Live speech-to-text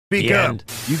Speak up.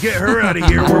 You get her out of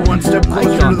here. We're one step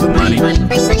closer to the money.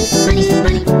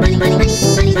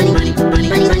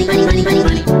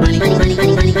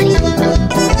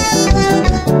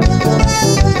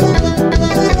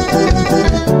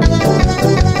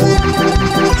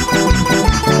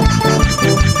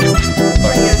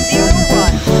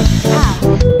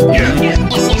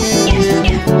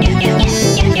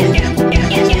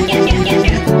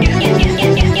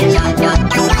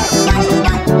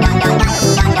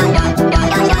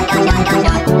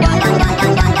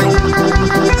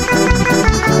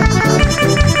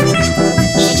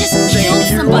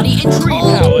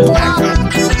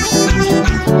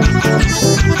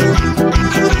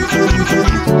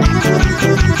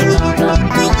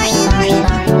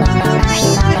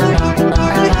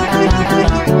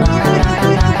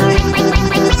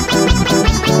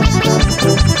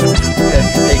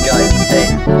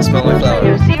 Smell my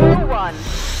flower. 01.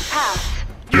 Pass.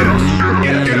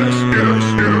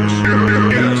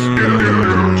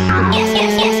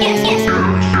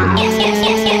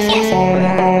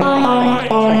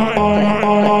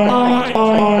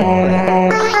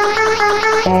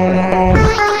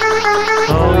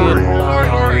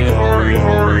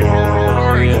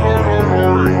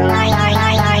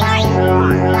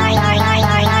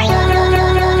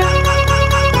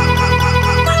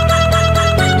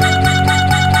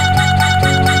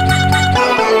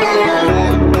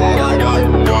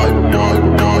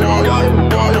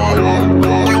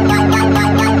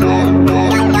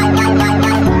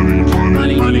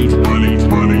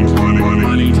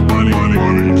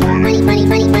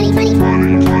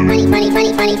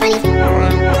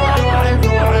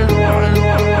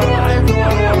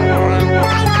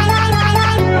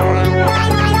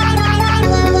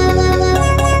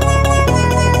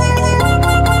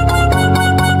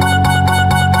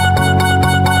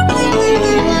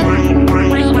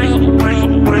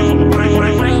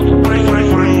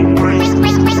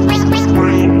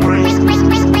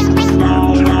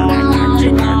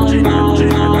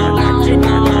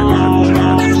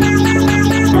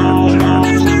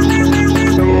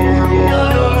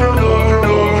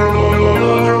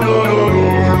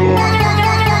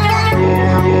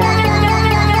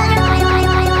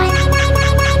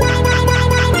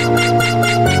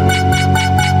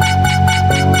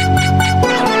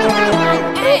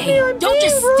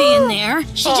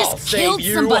 She just killed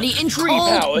somebody in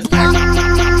cold.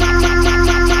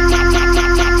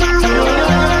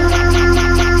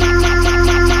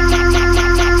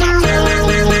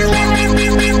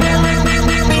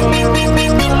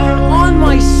 On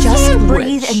my just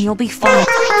breathe and you'll be fine.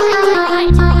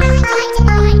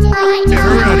 Get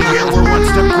her out of here. We're one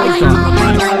step closer to the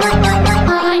money.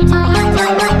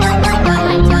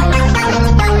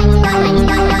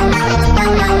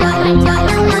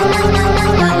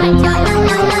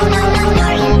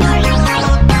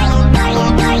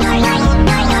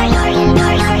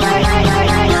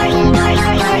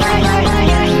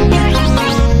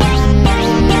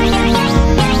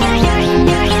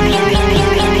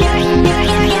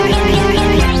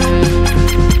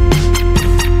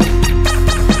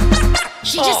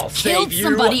 She just killed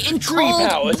somebody in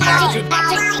cold.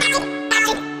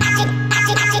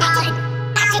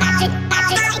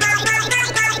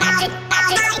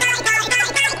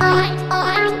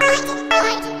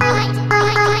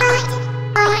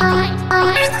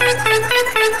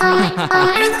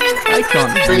 I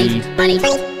can't breathe.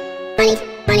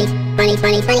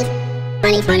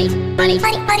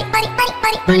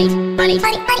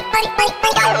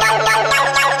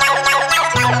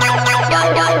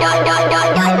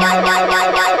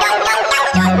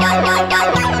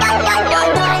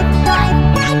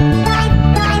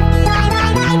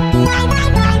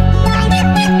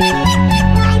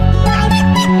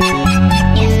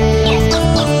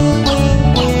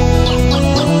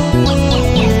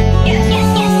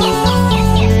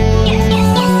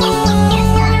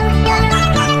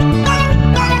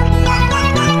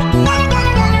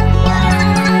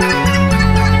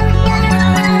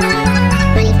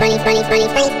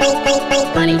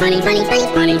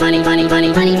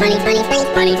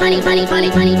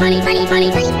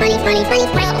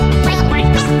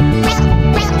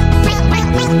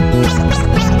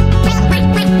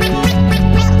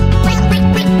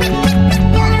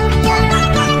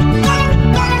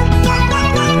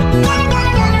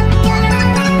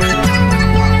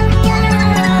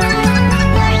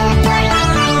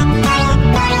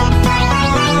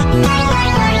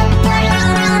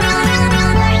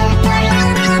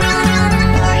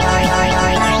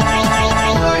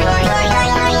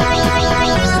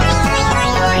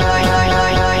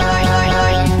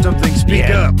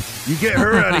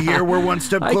 of here. We're one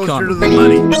step I closer can't to the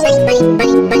money.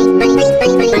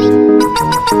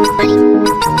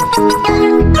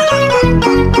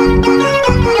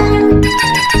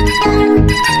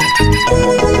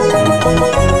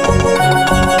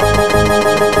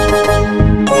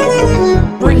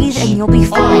 Breathe and you'll be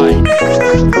fine.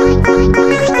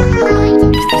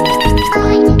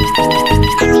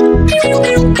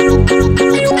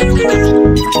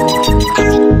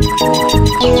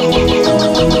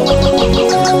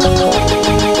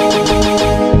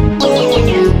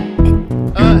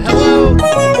 Hello?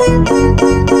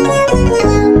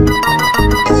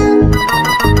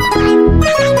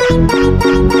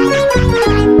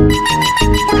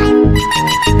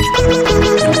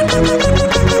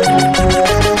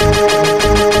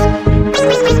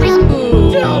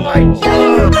 Oh my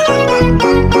God.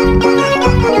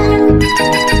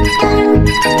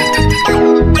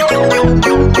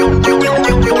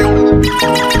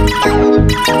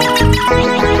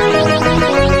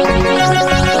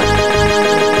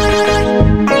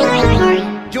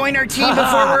 Join our team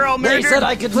before we're all murdered. They said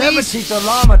I could never please. teach a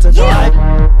llama to drive.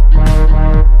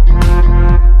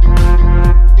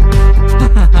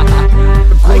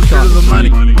 Closer to the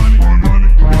money.